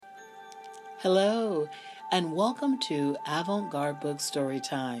Hello, and welcome to Avant-Garde Book Story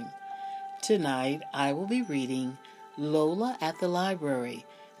Time. Tonight, I will be reading Lola at the Library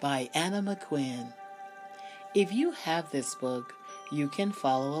by Anna McQuinn. If you have this book, you can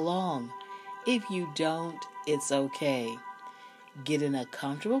follow along. If you don't, it's okay. Get in a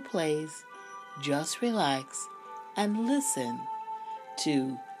comfortable place, just relax, and listen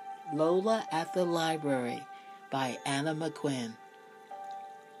to Lola at the Library by Anna McQuinn.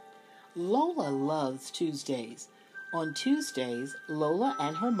 Lola loves Tuesdays. On Tuesdays, Lola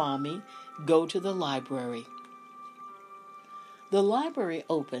and her mommy go to the library. The library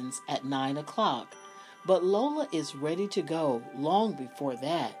opens at 9 o'clock, but Lola is ready to go long before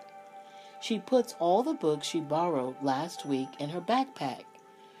that. She puts all the books she borrowed last week in her backpack.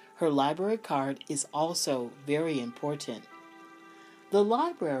 Her library card is also very important. The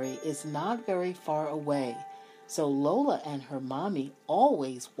library is not very far away, so Lola and her mommy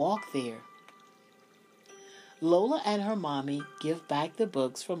always walk there. Lola and her mommy give back the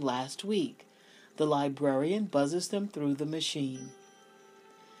books from last week. The librarian buzzes them through the machine.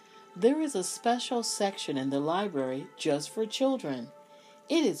 There is a special section in the library just for children.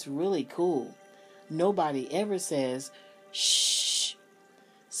 It is really cool. Nobody ever says, shh.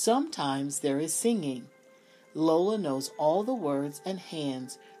 Sometimes there is singing. Lola knows all the words and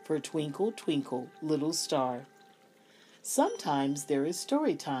hands for Twinkle, Twinkle, Little Star. Sometimes there is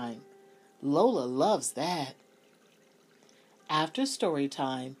story time. Lola loves that. After story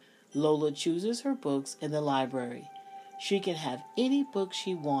time, Lola chooses her books in the library. She can have any book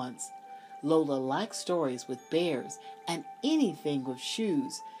she wants. Lola likes stories with bears and anything with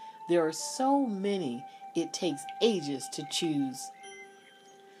shoes. There are so many, it takes ages to choose.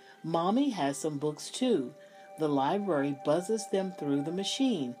 Mommy has some books too. The library buzzes them through the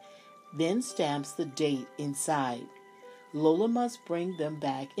machine, then stamps the date inside. Lola must bring them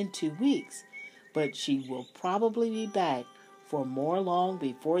back in 2 weeks, but she will probably be back for more long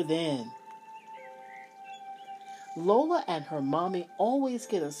before then. Lola and her mommy always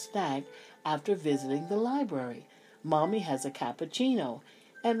get a snack after visiting the library. Mommy has a cappuccino,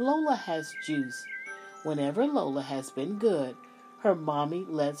 and Lola has juice. Whenever Lola has been good, her mommy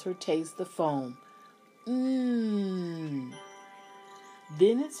lets her taste the foam. Then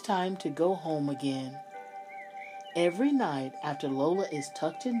it's time to go home again. Every night after Lola is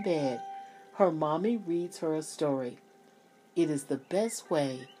tucked in bed, her mommy reads her a story. It is the best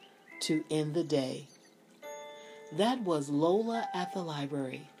way to end the day. That was Lola at the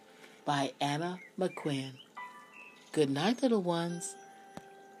Library by Anna McQuinn. Good night, little ones.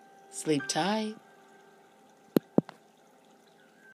 Sleep tight.